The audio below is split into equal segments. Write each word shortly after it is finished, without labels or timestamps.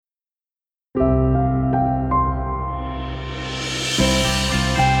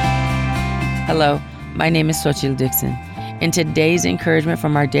Hello, my name is Xochitl Dixon. In today's encouragement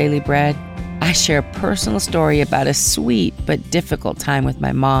from Our Daily Bread, I share a personal story about a sweet but difficult time with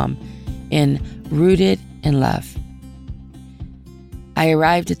my mom in Rooted in Love. I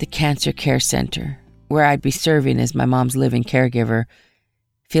arrived at the Cancer Care Center, where I'd be serving as my mom's living caregiver,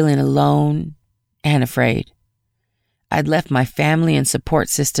 feeling alone and afraid. I'd left my family and support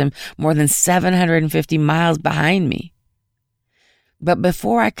system more than 750 miles behind me. But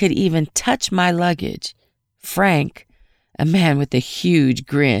before I could even touch my luggage, Frank, a man with a huge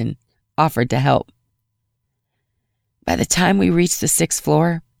grin, offered to help. By the time we reached the 6th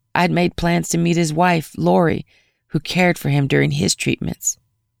floor, I'd made plans to meet his wife, Lori, who cared for him during his treatments.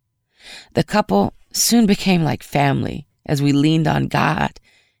 The couple soon became like family as we leaned on God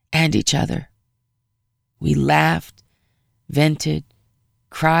and each other. We laughed, vented,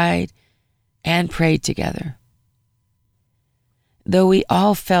 cried, and prayed together. Though we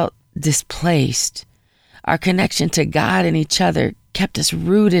all felt displaced, our connection to God and each other kept us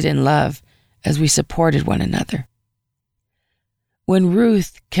rooted in love as we supported one another. When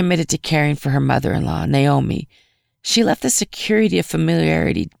Ruth committed to caring for her mother-in-law, Naomi, she left the security of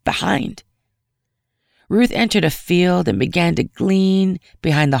familiarity behind. Ruth entered a field and began to glean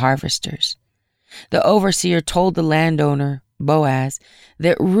behind the harvesters. The overseer told the landowner, Boaz,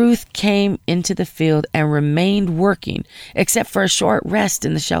 that Ruth came into the field and remained working except for a short rest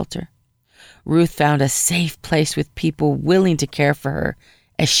in the shelter. Ruth found a safe place with people willing to care for her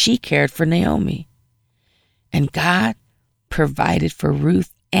as she cared for Naomi. And God provided for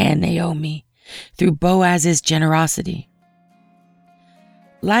Ruth and Naomi through Boaz's generosity.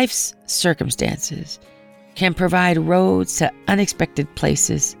 Life's circumstances can provide roads to unexpected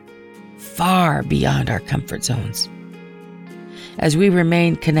places far beyond our comfort zones. As we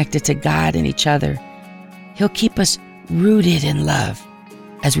remain connected to God and each other, He'll keep us rooted in love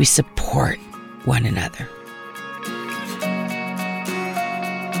as we support one another.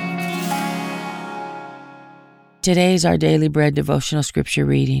 Today's Our Daily Bread devotional scripture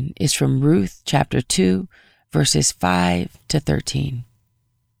reading is from Ruth chapter 2, verses 5 to 13.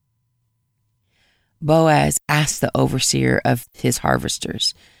 Boaz asked the overseer of his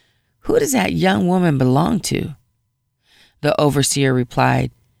harvesters, "Who does that young woman belong to?" The overseer replied,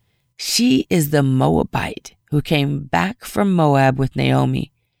 "She is the Moabite who came back from Moab with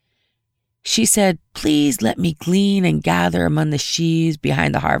Naomi. She said, 'Please let me glean and gather among the sheaves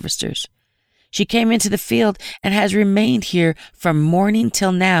behind the harvesters.' She came into the field and has remained here from morning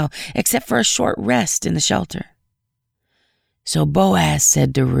till now, except for a short rest in the shelter." So Boaz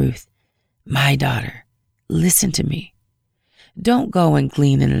said to Ruth, "My daughter, listen to me. Don't go and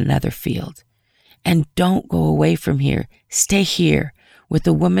glean in another field. And don't go away from here. Stay here with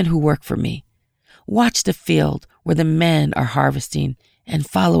the women who work for me. Watch the field where the men are harvesting and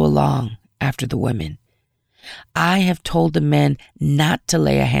follow along after the women. I have told the men not to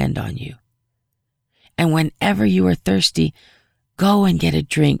lay a hand on you. And whenever you are thirsty, go and get a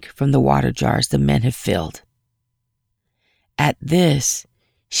drink from the water jars the men have filled." At this,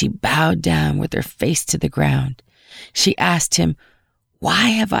 she bowed down with her face to the ground. She asked him, "Why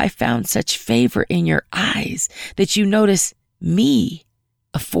have I found such favor in your eyes that you notice me,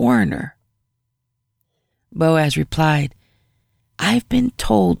 a foreigner?" Boaz replied, "I've been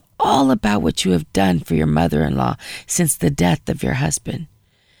told all about what you have done for your mother-in-law since the death of your husband,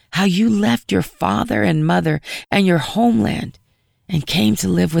 how you left your father and mother and your homeland and came to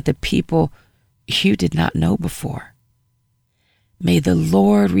live with a people you did not know before. May the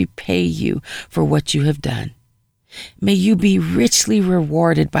Lord repay you for what you have done. May you be richly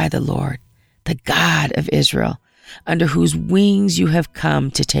rewarded by the Lord, the God of Israel, under whose wings you have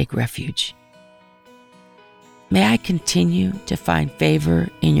come to take refuge. May I continue to find favor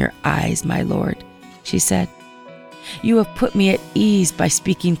in your eyes, my Lord," she said. "You have put me at ease by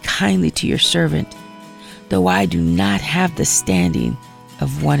speaking kindly to your servant, though I do not have the standing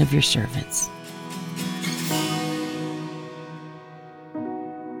of one of your servants."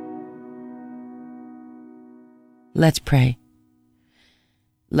 Let's pray.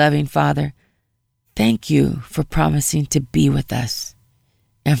 Loving Father, thank you for promising to be with us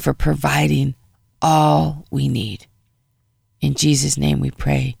and for providing all we need. In Jesus' name we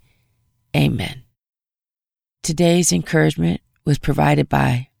pray. Amen. Today's encouragement was provided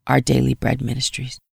by Our Daily Bread Ministries.